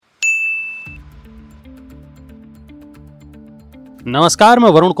नमस्कार, मैं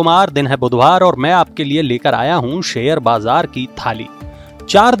वरुण कुमार। दिन है बुधवार और मैं आपके लिए लेकर आया हूं शेयर बाजार की थाली।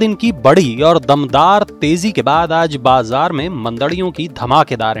 4 दिन की बड़ी और दमदार तेजी के बाद आज बाजार में मंदड़ियों की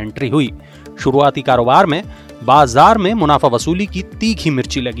धमाकेदार एंट्री हुई। शुरुआती कारोबार में बाजार में मुनाफा वसूली की तीखी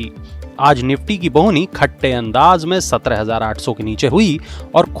मिर्ची लगी। आज निफ्टी की बोहनी खट्टे अंदाज में 17,800 के नीचे हुई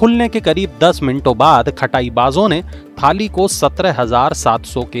और खुलने के करीब 10 मिनटों बाद खटाईबाजों ने थाली को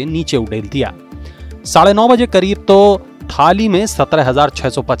 17,700 के नीचे उड़ेल दिया। 9:30 बजे करीब तो थाली में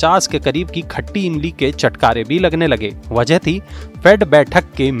 17,650 के करीब की खट्टी इमली के चटकारे भी लगने लगे। वजह थी फेड बैठक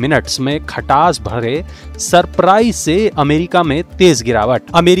के मिनट्स में खटास भरे सरप्राइज से अमेरिका में तेज गिरावट,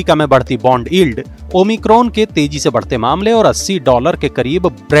 अमेरिका में बढ़ती बॉन्ड यील्ड, ओमिक्रॉन के तेजी से बढ़ते मामले और $80 के करीब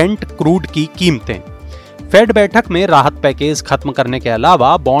ब्रेंट क्रूड की कीमतें। फेड बैठक में राहत पैकेज खत्म करने के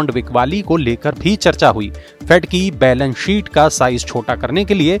अलावा बॉन्ड बिकवाली को लेकर भी चर्चा हुई। फेड की बैलेंस शीट का साइज छोटा करने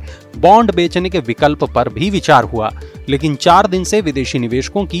के लिए बॉन्ड बेचने के विकल्प पर भी विचार हुआ, लेकिन 4 दिन से विदेशी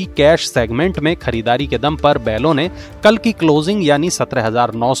निवेशकों की कैश सेगमेंट में खरीदारी के दम पर बैलों ने कल की क्लोजिंग यानी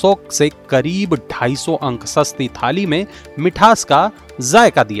 17,900 से करीब 250 अंक सस्ती थाली में मिठास का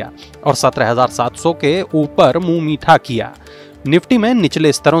जायका दिया और 17,700 के ऊपर मुंह मीठा किया। निफ्टी में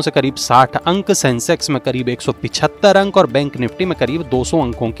निचले स्तरों से करीब 60 अंक, सेंसेक्स में करीब 175 अंक और बैंक निफ्टी में करीब 200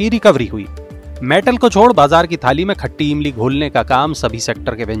 अंकों की रिकवरी हुई। मेटल को छोड़ बाजार की थाली में खट्टी इमली घोलने का काम सभी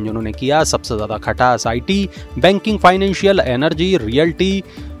सेक्टर के व्यंजनों ने किया। सबसे ज्यादा खटास IT, banking, financial, energy, realty,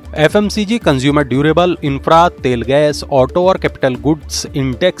 FMCG, consumer durable, infra, तेल गैस, ऑटो और कैपिटल गुड्स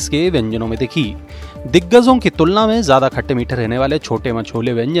इंडेक्स के व्यंजनों में दिखी। दिग्गजों की तुलना में ज्यादा खट्टे मीठे रहने वाले छोटे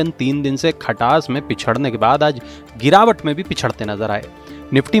मछोले व्यंजन 3 दिन से खटास में पिछड़ने के बाद आज गिरावट में भी पिछड़ते नजर आए।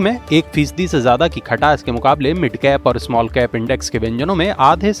 निफ्टी में 1% से ज्यादा की खटास के मुकाबले मिड कैप और स्मॉल कैप इंडेक्स के व्यंजनों में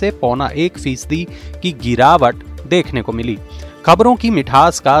आधे से 0.25% की गिरावट देखने को मिली। खबरों की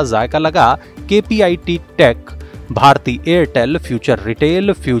मिठास का जायका लगा KPIT take, Bharti Airtel, future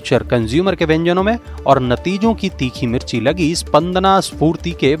retail, future consumer के व्यंजनों में और नतीजों की तीखी मिर्ची लगी स्पंदना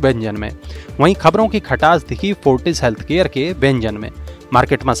स्फूर्ति के व्यंजन में। वहीं खबरों की खटास दिखी फोर्टिस हेल्थ केयर के व्यंजन में।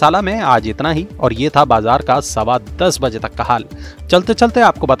 मार्केट मसाला में आज इतना ही और ये था बाजार का 10:15 बजे तक का हाल। चलते चलते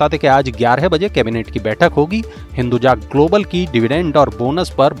आपको बताते कि आज 11 बजे कैबिनेट की बैठक होगी। हिंदुजा ग्लोबल की डिविडेंड और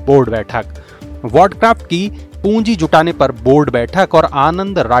बोनस पर बोर्ड बैठक, वॉडक्राफ्ट की पूंजी जुटाने पर बोर्ड बैठक और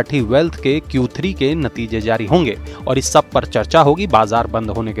आनंद राठी वेल्थ के Q3 के नतीजे जारी होंगे और इस सब पर चर्चा होगी बाजार बंद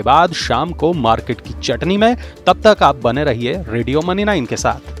होने के बाद शाम को मार्केट की चटनी में। तब तक आप बने रहिए रेडियो मनी 9 के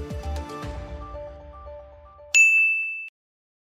साथ।